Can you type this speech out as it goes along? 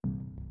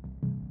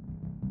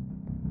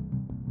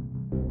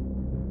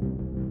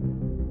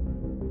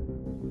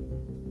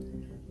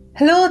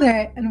Hello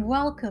there, and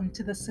welcome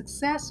to the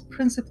Success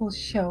Principles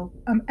Show.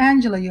 I'm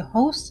Angela, your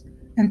host,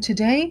 and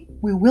today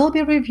we will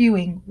be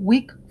reviewing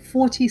week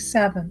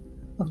 47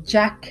 of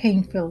Jack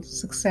Canfield's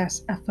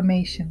Success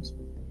Affirmations.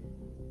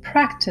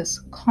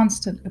 Practice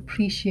constant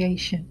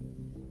appreciation.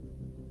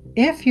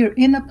 If you're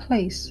in a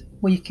place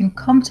where you can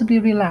comfortably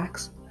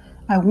relax,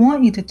 I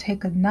want you to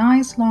take a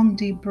nice long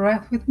deep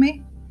breath with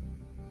me.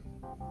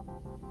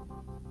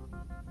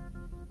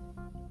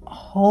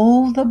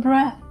 Hold the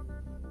breath.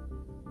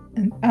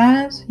 And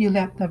as you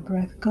let the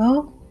breath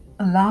go,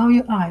 allow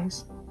your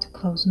eyes to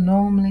close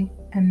normally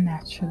and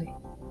naturally.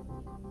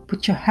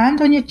 Put your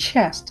hand on your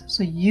chest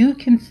so you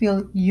can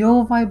feel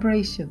your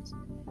vibrations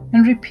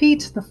and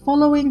repeat the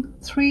following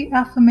 3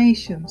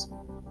 affirmations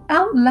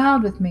out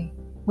loud with me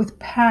with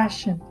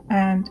passion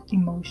and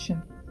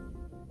emotion.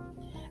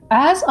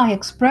 As I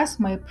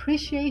express my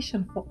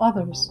appreciation for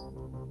others,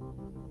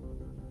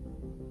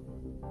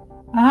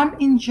 I'm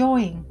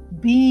enjoying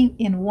being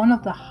in one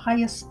of the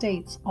highest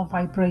states of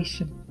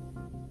vibration.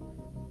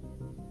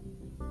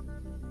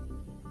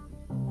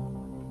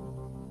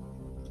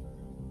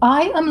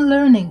 I am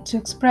learning to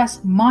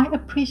express my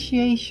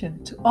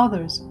appreciation to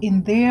others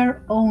in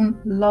their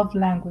own love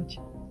language,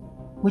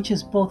 which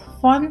is both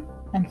fun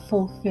and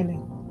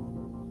fulfilling.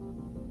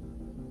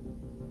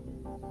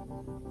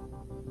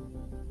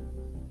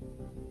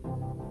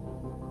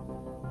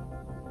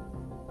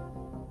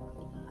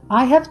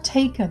 I have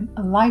taken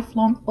a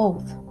lifelong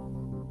oath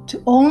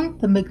to own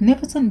the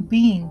magnificent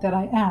being that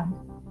I am,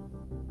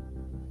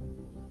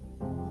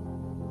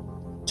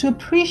 to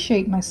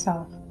appreciate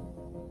myself,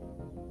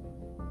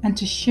 and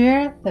to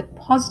share that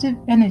positive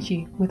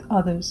energy with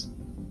others.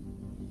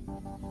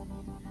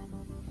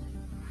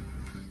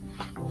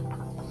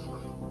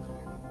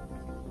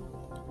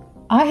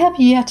 I have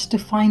yet to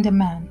find a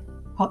man,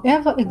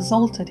 however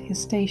exalted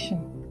his station,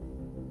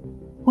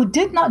 who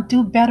did not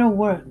do better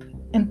work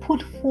and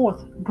put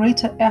forth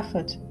greater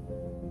effort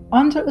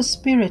under a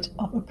spirit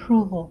of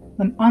approval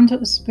than under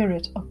a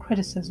spirit of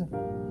criticism.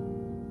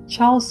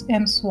 Charles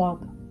M.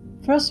 Schwab,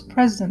 first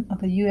president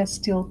of the U.S.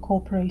 Steel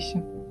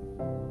Corporation.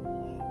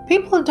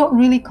 People don't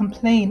really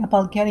complain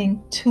about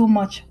getting too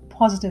much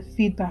positive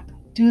feedback,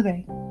 do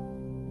they?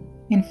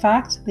 In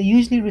fact, they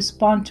usually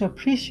respond to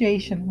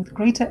appreciation with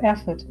greater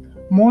effort,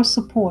 more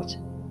support,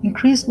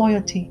 increased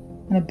loyalty,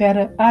 and a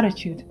better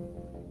attitude.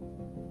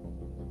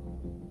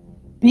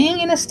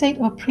 Being in a state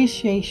of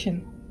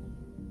appreciation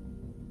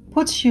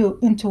puts you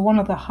into one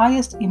of the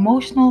highest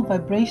emotional,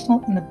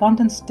 vibrational, and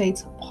abundant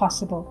states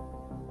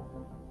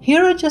possible.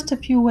 Here are just a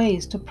few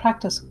ways to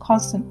practice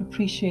constant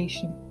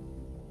appreciation.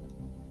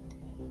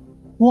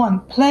 1.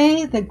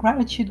 Play the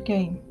gratitude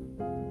game.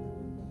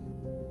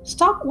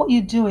 Stop what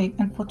you're doing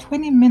and for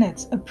 20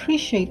 minutes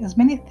appreciate as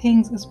many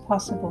things as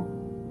possible.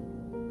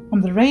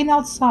 From the rain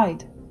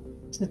outside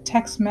to the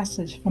text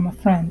message from a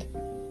friend.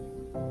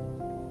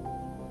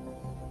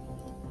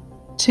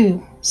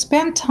 2.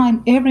 Spend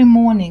time every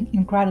morning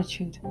in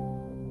gratitude.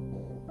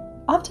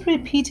 After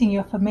repeating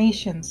your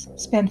affirmations,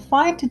 spend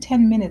 5 to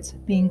 10 minutes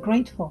being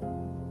grateful.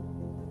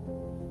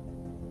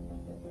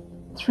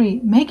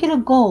 3. Make it a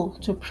goal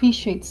to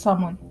appreciate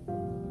someone.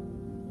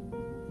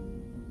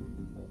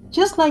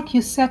 Just like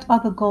you set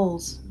other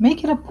goals,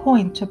 make it a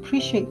point to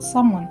appreciate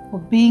someone for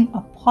being a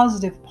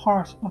positive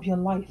part of your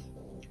life.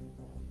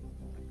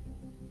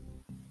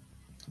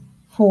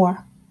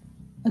 4.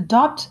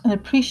 Adopt an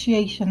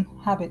appreciation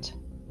habit.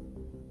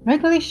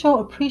 Regularly show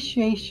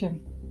appreciation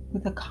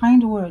with a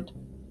kind word,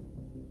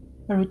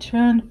 a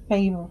returned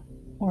favor,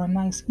 or a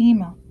nice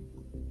email.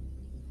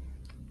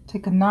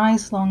 Take a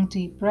nice long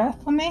deep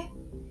breath for me.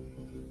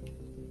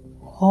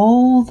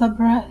 Hold the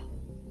breath,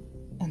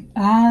 and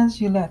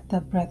as you let the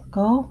breath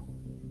go,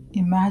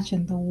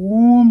 imagine the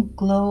warm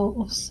glow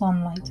of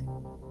sunlight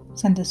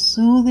send a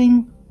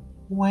soothing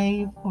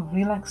wave of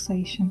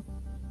relaxation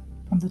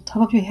from the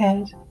top of your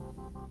head,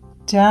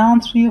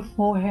 down through your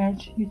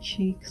forehead, your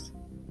cheeks,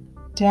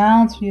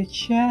 down through your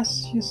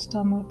chest, your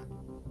stomach,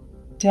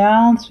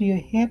 down through your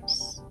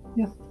hips,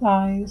 your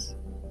thighs,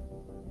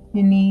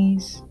 your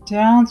knees,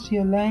 down through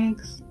your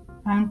legs,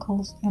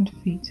 ankles, and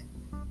feet.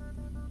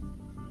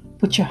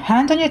 Put your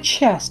hand on your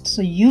chest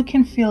so you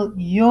can feel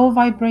your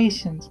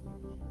vibrations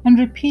and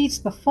repeat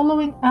the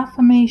following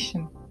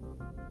affirmation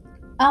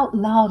out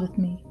loud with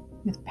me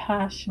with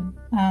passion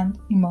and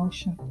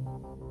emotion.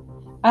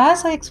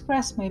 As I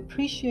express my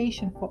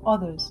appreciation for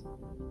others,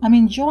 I'm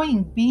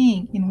enjoying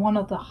being in one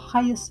of the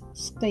highest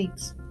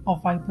states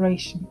of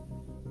vibration.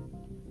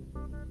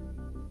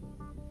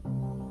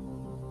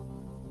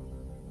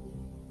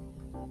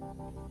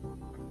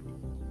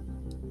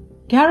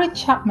 Gary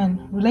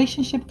Chapman,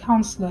 relationship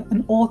counselor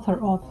and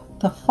author of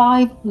The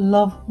 5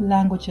 Love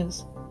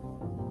Languages,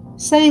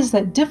 says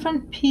that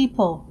different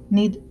people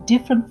need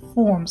different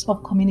forms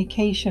of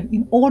communication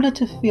in order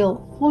to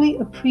feel fully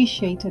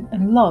appreciated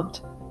and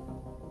loved.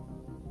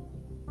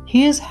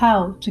 Here's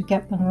how to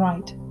get them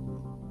right.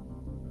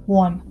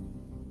 1.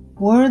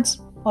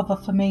 Words of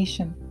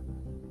affirmation.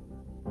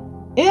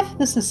 If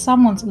this is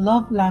someone's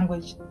love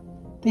language,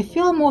 They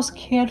feel most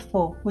cared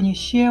for when you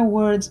share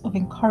words of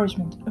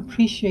encouragement,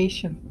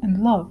 appreciation,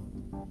 and love.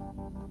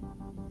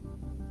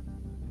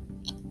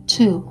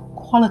 2.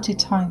 Quality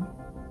time.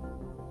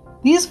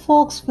 These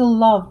folks feel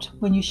loved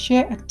when you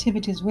share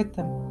activities with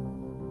them,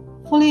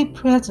 fully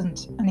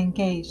present and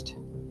engaged.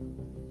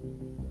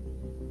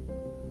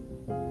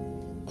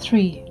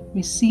 3.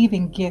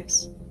 Receiving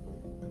gifts.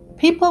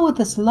 People with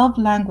this love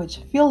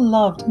language feel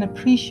loved and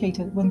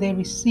appreciated when they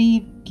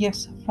receive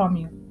gifts from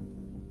you.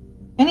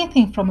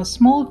 Anything from a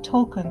small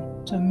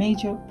token to a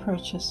major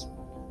purchase.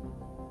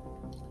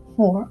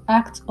 4.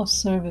 Acts of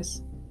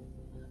service.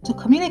 To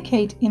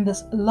communicate in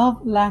this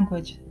love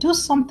language, do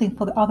something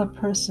for the other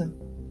person,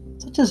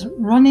 such as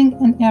running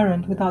an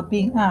errand without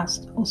being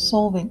asked or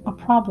solving a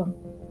problem.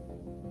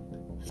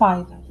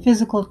 5.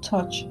 Physical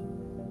touch.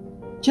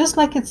 Just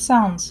like it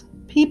sounds,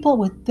 people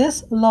with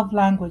this love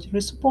language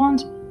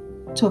respond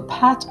to a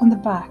pat on the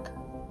back,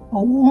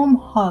 a warm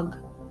hug,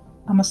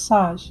 a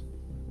massage,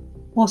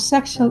 or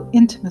sexual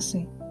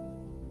intimacy.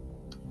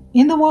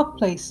 In the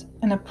workplace,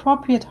 an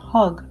appropriate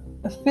hug,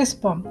 a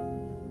fist bump,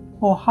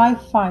 or high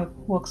five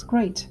works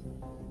great.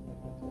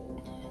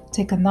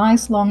 Take a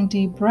nice long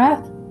deep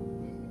breath.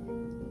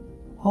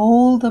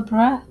 Hold the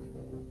breath.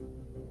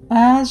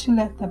 As you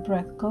let the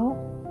breath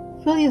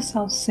go, feel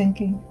yourself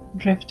sinking,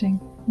 drifting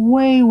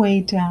way,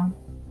 way down,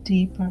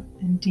 deeper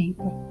and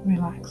deeper,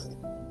 relaxed.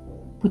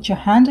 Put your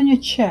hand on your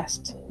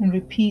chest and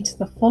repeat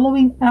the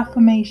following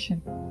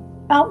affirmation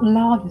out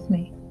loud with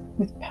me,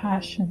 with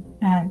passion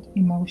and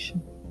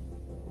emotion.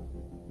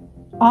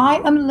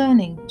 I am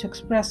learning to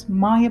express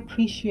my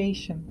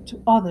appreciation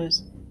to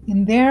others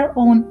in their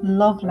own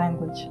love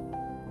language,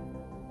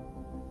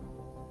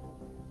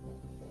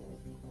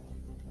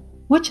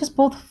 which is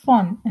both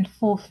fun and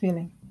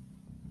fulfilling.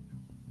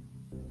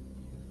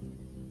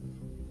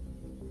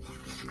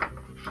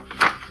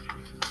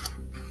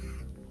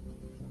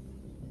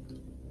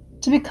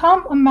 To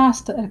become a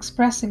master at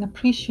expressing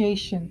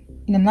appreciation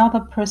in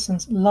another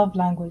person's love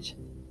language,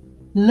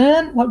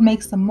 learn what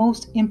makes the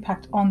most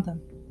impact on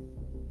them.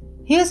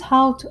 Here's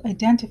how to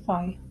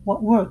identify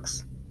what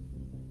works.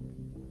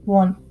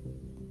 1.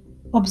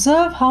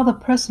 Observe how the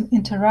person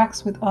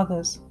interacts with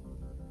others.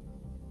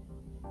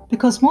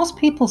 Because most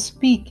people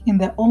speak in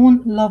their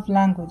own love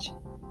language,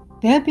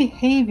 their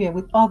behavior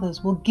with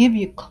others will give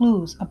you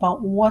clues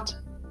about what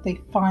they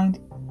find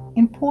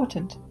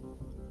important.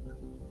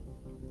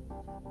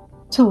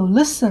 2.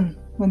 Listen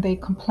when they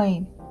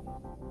complain.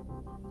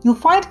 You'll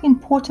find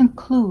important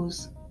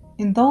clues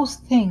in those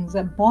things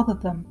that bother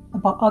them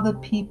about other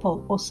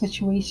people or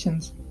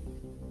situations.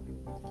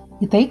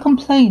 If they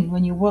complain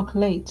when you work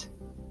late,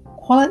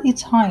 quality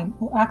time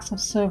or acts of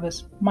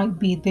service might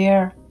be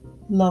their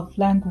love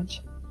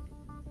language.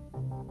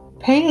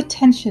 Pay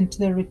attention to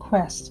their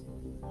requests.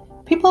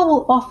 People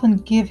will often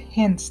give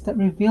hints that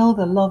reveal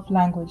their love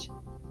language.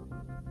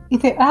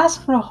 If they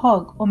ask for a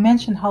hug or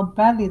mention how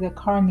badly their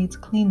car needs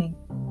cleaning,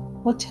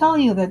 or tell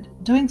you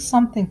that doing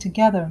something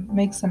together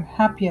makes them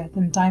happier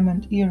than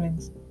diamond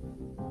earrings,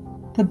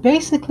 they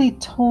basically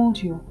told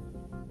you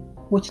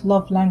which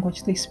love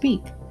language they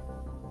speak.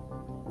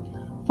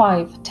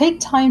 5. Take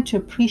time to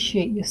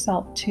appreciate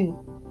yourself too.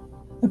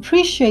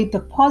 Appreciate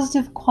the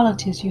positive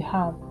qualities you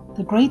have,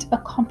 the great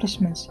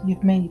accomplishments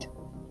you've made,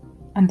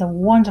 and the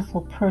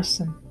wonderful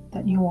person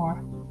that you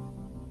are.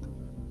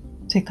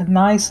 Take a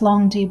nice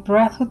long deep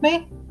breath with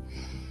me.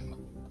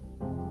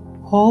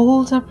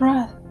 Hold a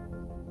breath.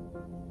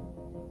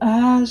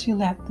 As you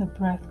let the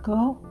breath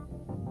go,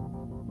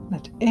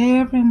 let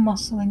every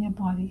muscle in your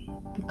body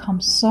become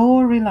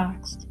so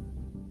relaxed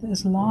that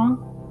as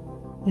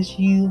long as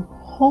you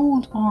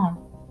hold on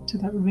to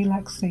that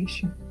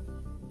relaxation,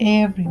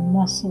 every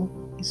muscle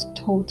is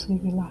totally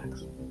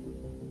relaxed.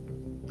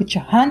 Put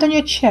your hand on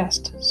your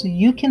chest so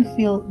you can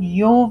feel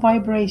your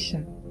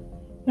vibration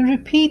and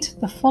repeat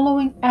the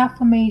following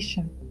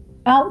affirmation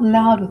out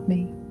loud with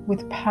me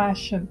with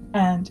passion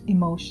and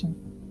emotion.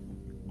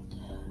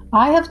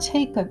 I have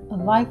taken a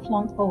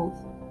lifelong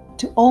oath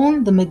to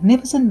own the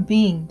magnificent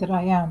being that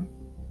I am,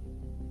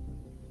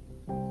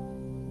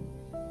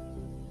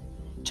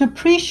 to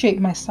appreciate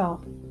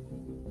myself,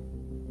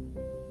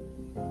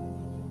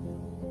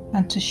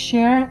 and to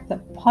share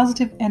that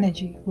positive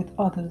energy with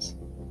others.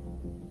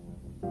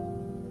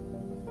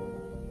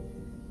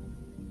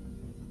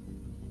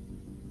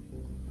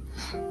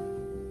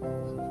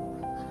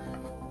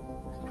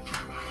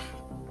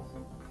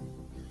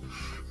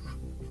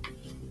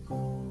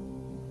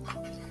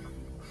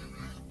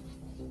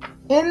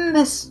 In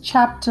this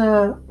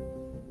chapter,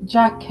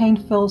 Jack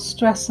Canfield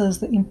stresses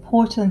the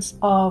importance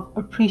of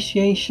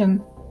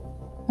appreciation,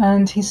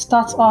 and he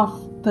starts off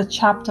the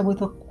chapter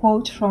with a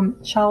quote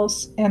from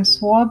Charles M.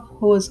 Schwab,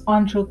 who was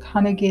Andrew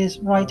Carnegie's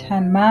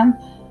right-hand man,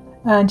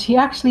 and he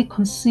actually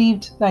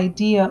conceived the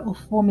idea of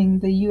forming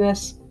the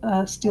U.S.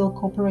 Steel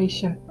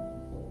Corporation,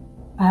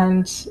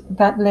 and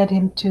that led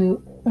him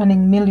to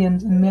earning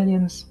millions and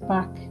millions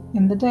back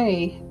in the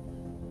day.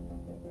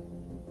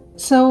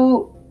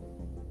 So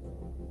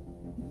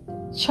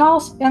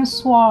Charles M.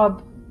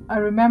 Schwab I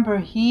remember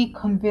he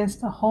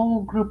convinced a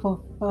whole group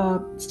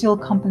of steel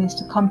companies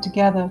to come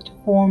together to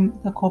form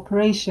the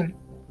corporation.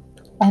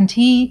 And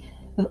the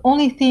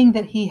only thing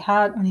that he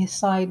had on his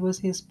side was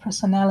his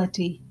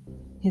personality,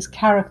 his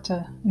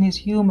character, and his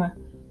humor.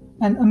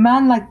 And a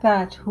man like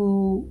that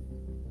who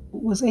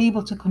was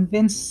able to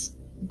convince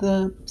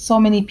so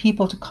many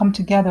people to come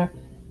together,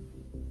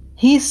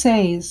 he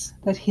says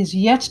that he's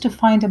yet to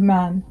find a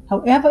man,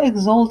 however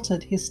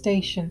exalted his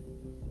station,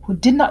 who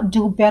did not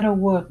do better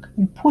work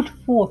and put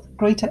forth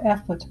greater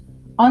effort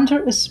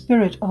under a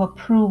spirit of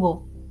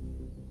approval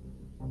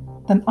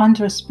than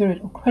under a spirit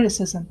of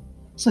criticism.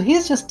 So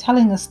he's just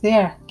telling us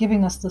there,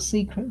 giving us the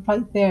secret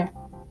right there,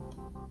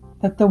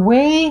 that the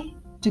way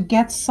to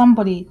get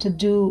somebody to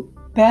do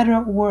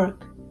better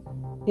work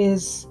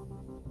is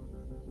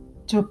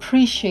to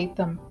appreciate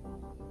them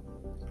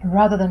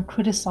rather than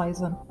criticize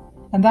them.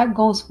 And that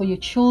goes for your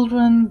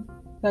children,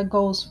 that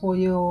goes for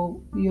your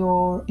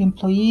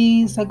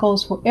employees, that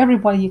goes for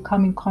everybody you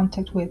come in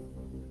contact with.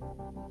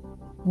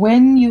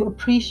 When you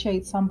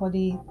appreciate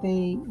somebody,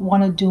 they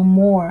want to do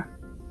more.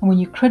 And when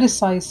you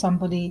criticize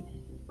somebody,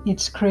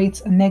 it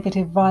creates a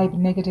negative vibe,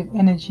 negative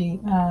energy,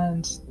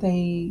 and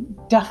they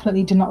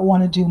definitely do not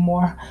want to do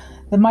more.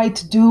 They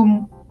might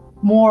do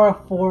more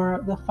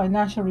for the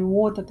financial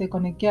reward that they're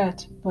going to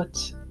get, but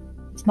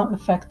it's not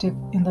effective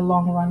in the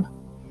long run.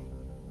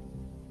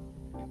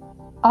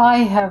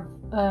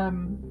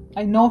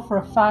 I know for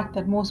a fact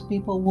that most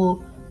people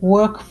will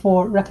work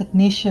for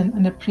recognition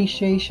and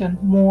appreciation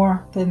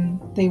more than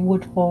they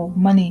would for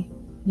money,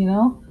 you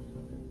know?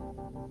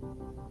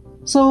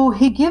 So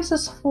he gives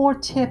us 4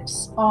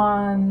 tips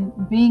on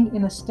being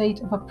in a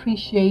state of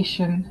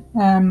appreciation.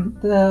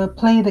 The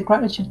play The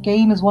Gratitude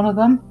Game is one of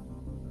them.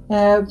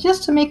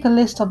 Just to make a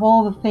list of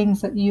all the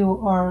things that you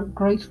are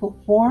grateful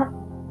for.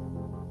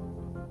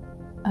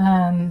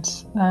 And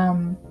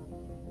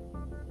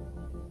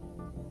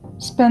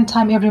spend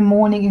time every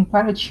morning in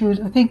gratitude.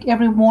 I think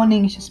every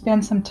morning you should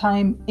spend some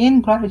time in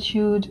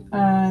gratitude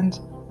and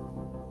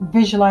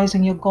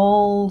visualizing your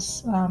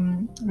goals,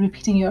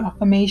 repeating your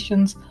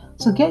affirmations.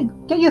 So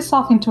get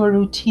yourself into a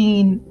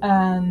routine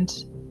and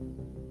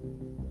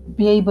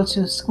be able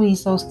to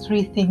squeeze those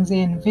 3 things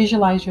in.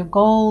 Visualize your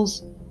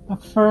goals,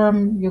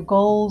 affirm your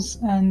goals,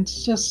 and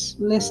just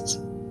list.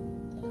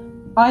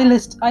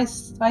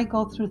 I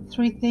go through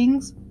 3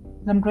 things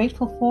that I'm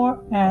grateful for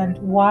and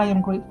why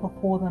I'm grateful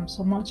for them.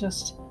 So I'm not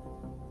just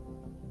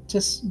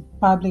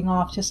babbling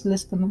off, just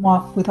list them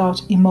off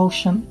without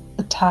emotion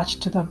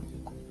attached to them.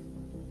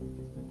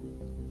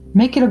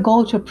 Make it a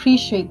goal to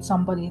appreciate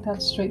somebody.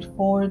 That's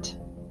straightforward.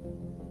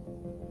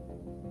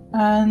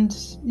 And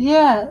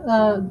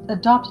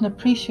adopt an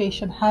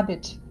appreciation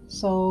habit.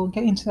 So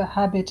get into the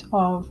habit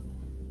of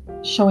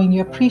showing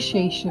your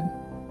appreciation.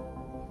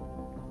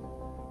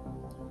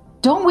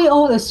 Don't we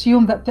all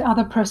assume that the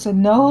other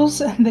person knows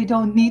and they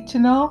don't need to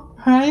know,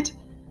 right?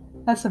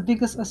 That's the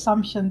biggest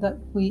assumption that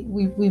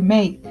we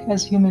make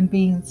as human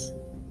beings.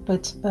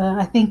 But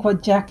I think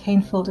what Jack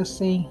Canfield is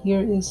saying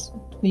here is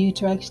for you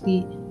to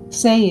actually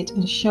say it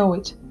and show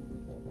it.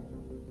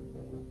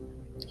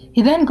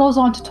 He then goes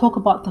on to talk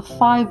about the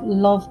 5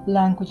 love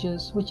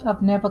languages, which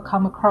I've never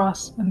come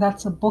across. And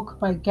that's a book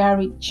by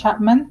Gary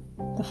Chapman,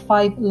 The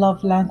 5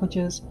 Love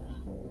Languages.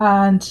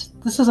 And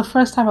this is the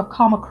first time I've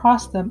come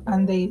across them,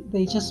 and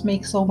they just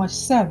make so much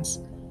sense.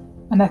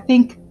 And I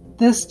think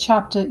this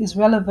chapter is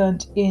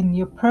relevant in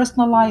your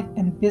personal life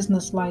and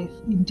business life,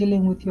 in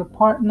dealing with your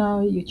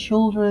partner, your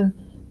children,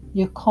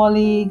 your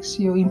colleagues,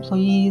 your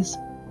employees.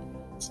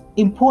 It's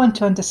important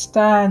to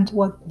understand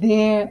what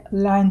their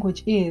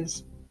language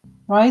is,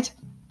 right?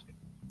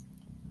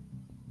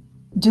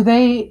 Do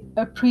they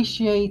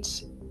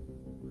appreciate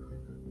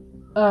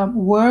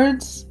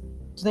words?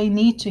 Do they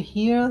need to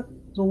hear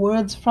the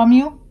words from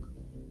you?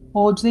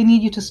 Or do they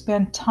need you to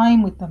spend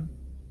time with them?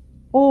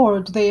 Or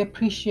do they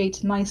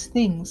appreciate nice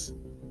things?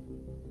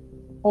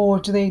 Or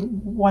do they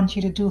want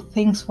you to do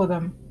things for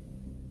them?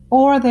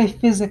 Or are they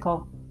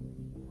physical?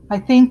 I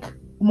think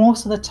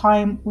most of the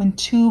time when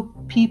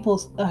 2 people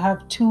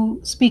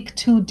speak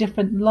 2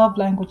 different love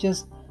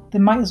languages, they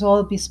might as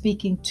well be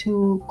speaking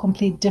 2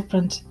 complete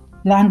different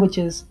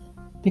languages,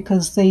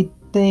 because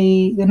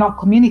they're not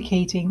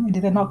communicating, and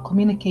if they're not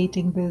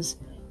communicating,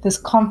 there's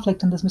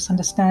conflict and there's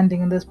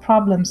misunderstanding and there's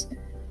problems.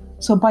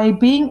 So by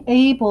being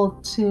able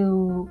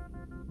to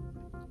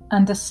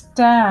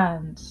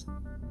understand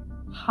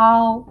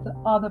how the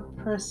other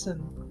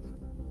person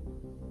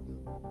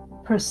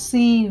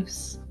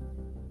perceives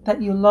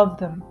that you love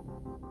them,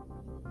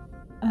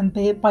 and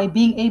by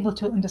being able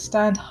to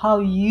understand how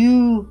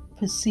you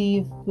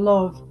perceive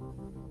love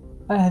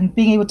and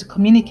being able to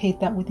communicate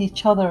that with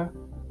each other,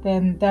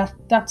 then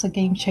that's a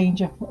game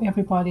changer for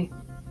everybody.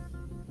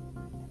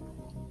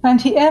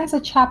 And he ends the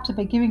chapter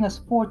by giving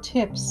us 4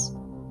 tips.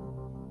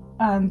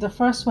 And the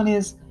first one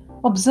is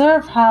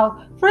observe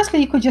how, firstly,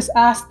 you could just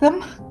ask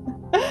them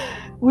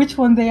which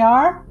one they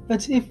are.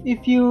 But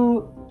if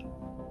you've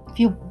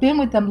been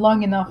with them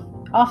long enough,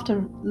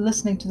 after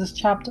listening to this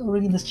chapter or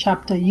reading this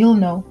chapter, you'll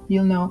know.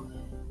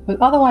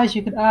 But otherwise,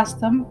 you could ask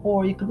them,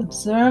 or you could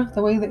observe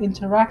the way they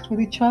interact with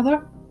each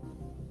other,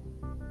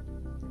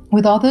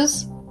 with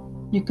others.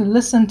 You could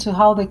listen to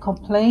how they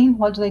complain.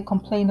 What do they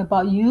complain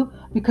about you?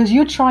 Because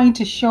you're trying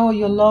to show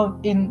your love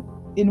in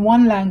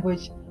one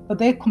language, but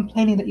they're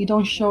complaining that you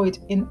don't show it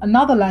in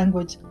another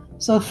language.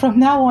 So from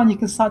now on, you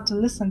can start to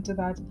listen to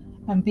that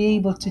and be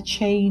able to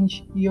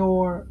change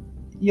your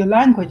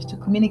language to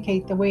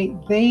communicate the way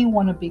they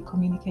want to be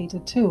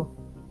communicated too.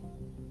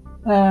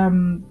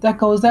 That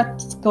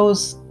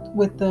goes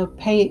with the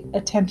pay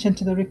attention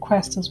to the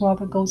request as well.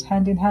 That goes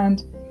hand in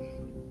hand.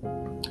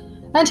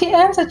 And he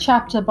ends the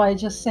chapter by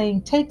just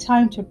saying, take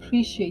time to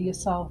appreciate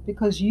yourself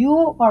because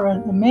you are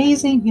an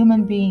amazing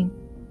human being.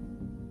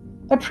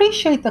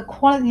 Appreciate the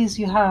qualities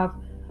you have.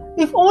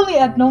 If only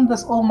I'd known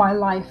this all my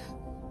life.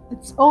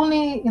 It's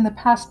only in the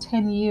past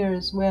 10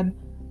 years when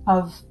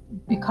I've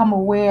become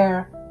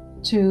aware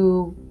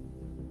to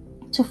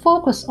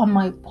focus on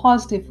my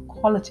positive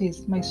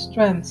qualities, my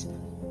strengths,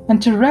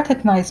 and to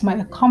recognize my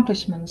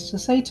accomplishments, to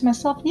say to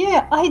myself,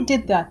 yeah, I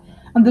did that.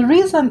 And the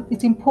reason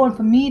it's important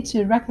for me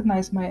to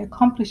recognize my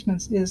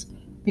accomplishments is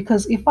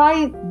because if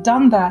I'd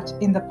done that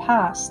in the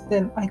past,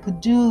 then I could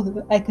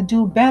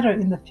do better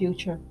in the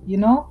future, you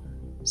know?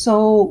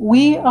 So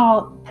we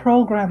are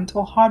programmed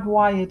or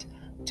hardwired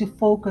to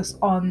focus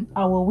on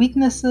our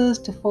weaknesses,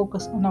 to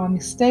focus on our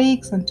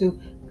mistakes, and to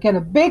get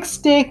a big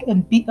stick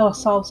and beat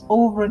ourselves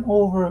over and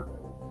over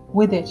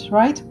with it,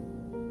 right?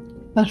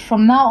 But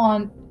from now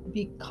on,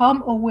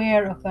 become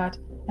aware of that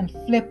and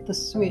flip the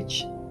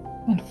switch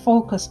and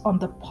focus on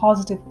the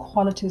positive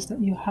qualities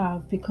that you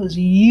have because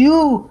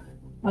you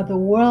are the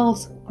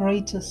world's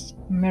greatest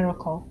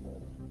miracle.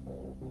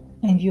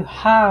 And you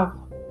have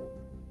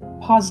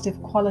positive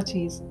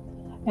qualities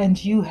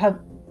and you have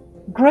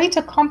great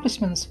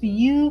accomplishments. For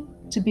you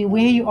to be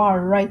where you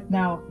are right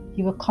now,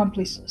 you've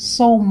accomplished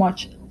so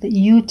much that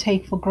you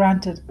take for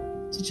granted.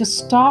 So just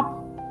stop,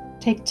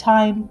 take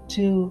time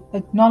to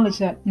acknowledge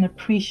that and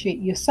appreciate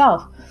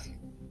yourself.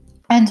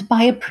 And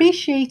by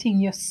appreciating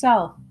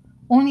yourself,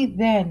 only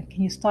then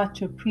can you start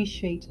to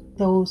appreciate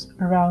those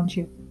around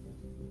you.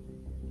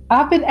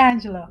 I've been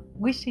Angela,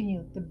 wishing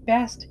you the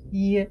best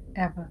year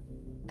ever.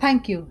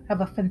 Thank you.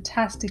 Have a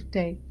fantastic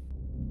day.